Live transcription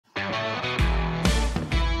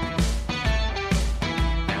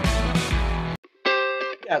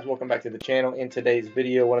Guys, welcome back to the channel. In today's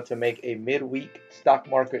video, I wanted to make a midweek stock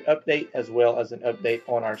market update as well as an update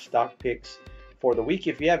on our stock picks for the week.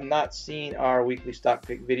 If you have not seen our weekly stock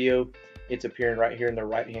pick video, it's appearing right here in the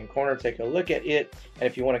right hand corner. Take a look at it, and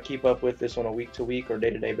if you want to keep up with this on a week to week or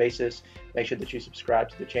day-to-day basis, make sure that you subscribe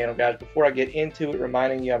to the channel. Guys, before I get into it,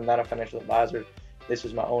 reminding you I'm not a financial advisor. This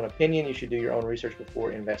is my own opinion. You should do your own research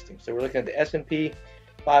before investing. So we're looking at the S&P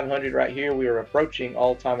 500 right here. We are approaching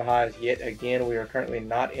all-time highs yet again. We are currently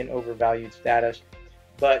not in overvalued status,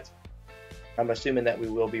 but I'm assuming that we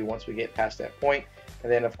will be once we get past that point.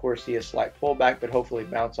 And then of course see a slight pullback, but hopefully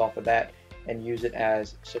bounce off of that and use it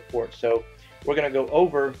as support. So we're going to go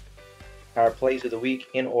over our plays of the week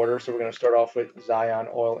in order. So we're going to start off with Zion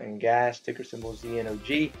Oil and Gas, ticker symbol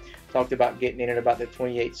ZNOG. Talked about getting in at about the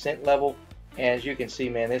 28-cent level. And as you can see,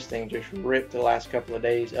 man, this thing just ripped the last couple of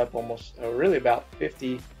days up almost really about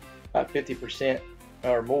 50%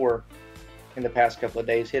 or more in the past couple of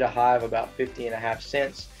days. Hit a high of about 50.5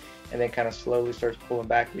 cents and then kind of slowly starts pulling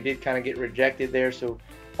back. We did kind of get rejected there, so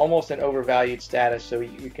almost an overvalued status. So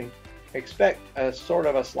you can expect a sort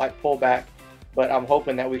of a slight pullback, but I'm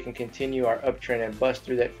hoping that we can continue our uptrend and bust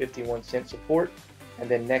through that 51-cent support. And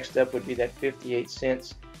then next up would be that 58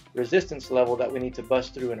 cents resistance level that we need to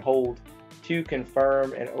bust through and hold to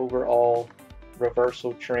confirm an overall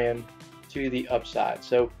reversal trend to the upside.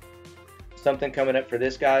 So something coming up for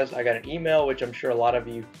this, guys. I got an email, which I'm sure a lot of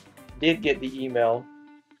you did get the email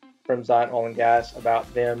from Zion Oil and Gas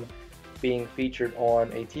about them being featured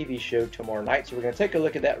on a TV show tomorrow night. So we're going to take a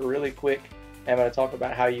look at that really quick. I'm going to talk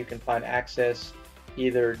about how you can find access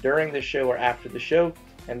either during the show or after the show,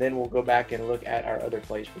 and then we'll go back and look at our other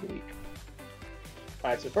plays for the week. All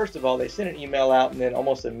right, so first of all, they sent an email out, and then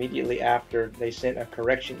almost immediately after, they sent a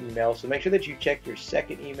correction email. So make sure that you check your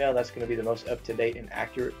second email. That's going to be the most up-to-date and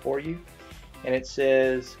accurate for you. And it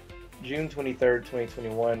says, June 23rd,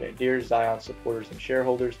 2021, Dear Zion supporters and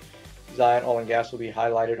shareholders, Zion Oil and Gas will be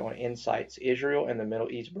highlighted on Insights Israel and the Middle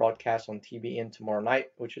East broadcast on TBN tomorrow night,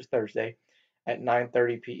 which is Thursday, at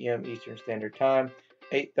 9:30 p.m. Eastern Standard Time,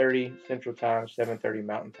 8:30 Central Time, 7:30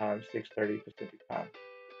 Mountain Time, 6:30 Pacific Time.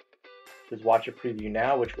 Just watch a preview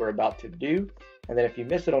now, which we're about to do. And then if you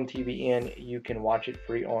miss it on TBN, you can watch it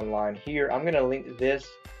free online here. I'm going to link this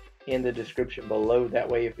in the description below. That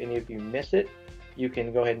way, if any of you miss it, you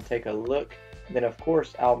can go ahead and take a look. And then, of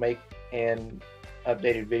course, I'll make an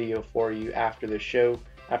updated video for you after the show,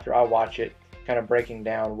 after I watch it, kind of breaking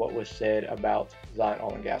down what was said about Zion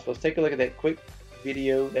Oil and Gas. So let's take a look at that quick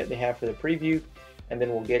video that they have for the preview, and then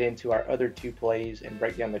we'll get into our other two plays and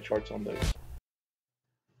break down the charts on those.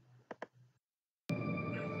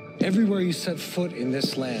 Everywhere you set foot in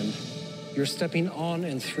this land, you're stepping on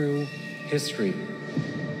and through history.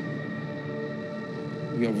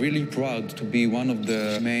 We are really proud to be one of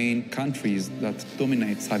the main countries that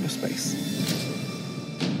dominate cyberspace.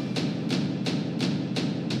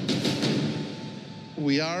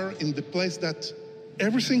 We are in the place that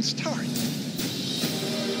everything starts.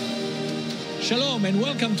 Shalom and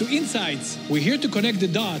welcome to Insights. We're here to connect the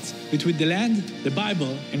dots between the land, the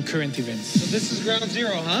Bible, and current events. So this is ground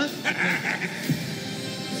zero, huh?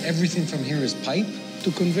 Everything from here is pipe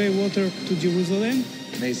to convey water to Jerusalem.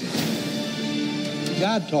 Amazing.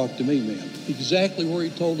 God talked to me, man. Exactly where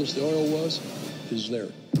he told us the oil was is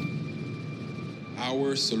there.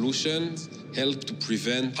 Our solutions help to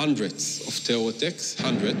prevent hundreds of terror attacks,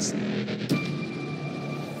 hundreds.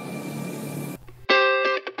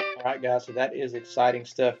 All right, guys, so that is exciting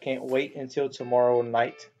stuff. Can't wait until tomorrow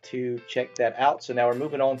night to check that out. So now we're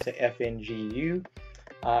moving on to FNGU.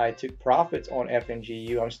 I took profits on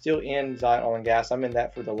FNGU. I'm still in Zion Oil and Gas. I'm in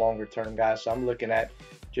that for the longer term, guys. So I'm looking at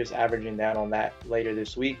just averaging down on that later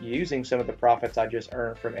this week using some of the profits I just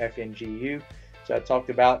earned from FNGU. So I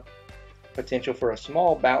talked about potential for a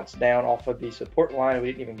small bounce down off of the support line. We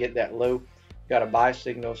didn't even get that low. Got a buy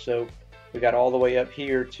signal. So we got all the way up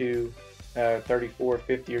here to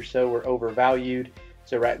 34.50 or so. We're overvalued.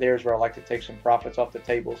 So right there is where I like to take some profits off the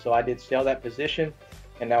table. So I did sell that position,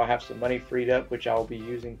 and now I have some money freed up, which I will be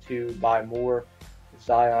using to buy more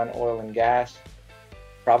Zion Oil and Gas,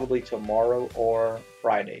 probably tomorrow or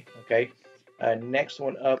Friday. Okay. Next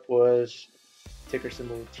one up was ticker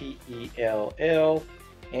symbol TELL,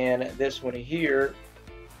 and this one here,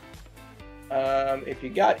 if you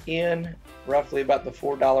got in roughly about the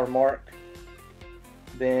 $4 mark,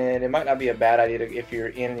 then it might not be a bad idea to, if you're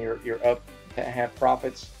in and you're up to have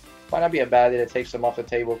profits, might not be a bad idea to take some off the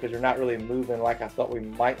table because you're not really moving like I thought we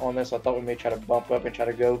might on this. I thought we may try to bump up and try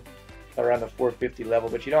to go around the 450 level,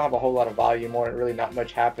 but you don't have a whole lot of volume on it, really not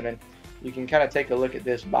much happening. You can kind of take a look at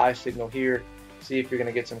this buy signal here, see if you're going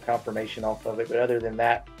to get some confirmation off of it. But other than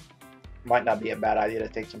that, might not be a bad idea to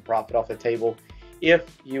take some profit off the table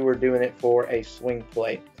if you were doing it for a swing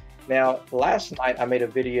play. Now, last night I made a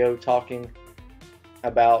video talking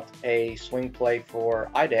about a swing play for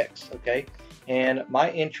IDEX, okay? And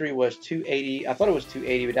my entry was 280. I thought it was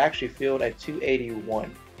 280, but it actually filled at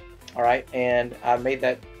 281. All right, and I made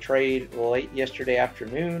that trade late yesterday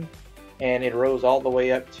afternoon, and it rose all the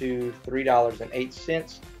way up to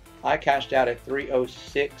 $3.08. I cashed out at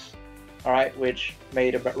 306. All right, which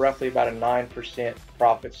made roughly about a 9%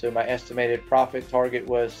 profit. So my estimated profit target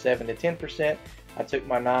was 7 to 10%. I took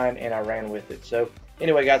my 9 and I ran with it. So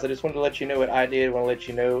anyway, guys, I just wanted to let you know what I did. I want to let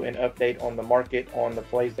you know an update on the market, on the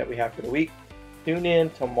plays that we have for the week. Tune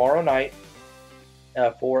in tomorrow night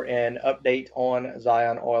for an update on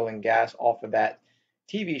Zion Oil and Gas off of that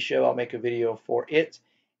TV show. I'll make a video for it.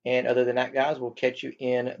 And other than that, guys, we'll catch you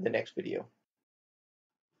in the next video.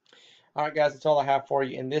 All right, guys, that's all I have for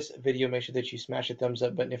you in this video. Make sure that you smash the thumbs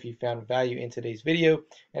up button if you found value in today's video.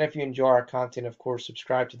 And if you enjoy our content, of course,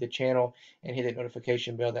 subscribe to the channel and hit that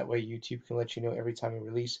notification bell. That way YouTube can let you know every time we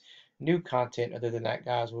release new content. Other than that,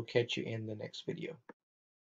 guys, we'll catch you in the next video.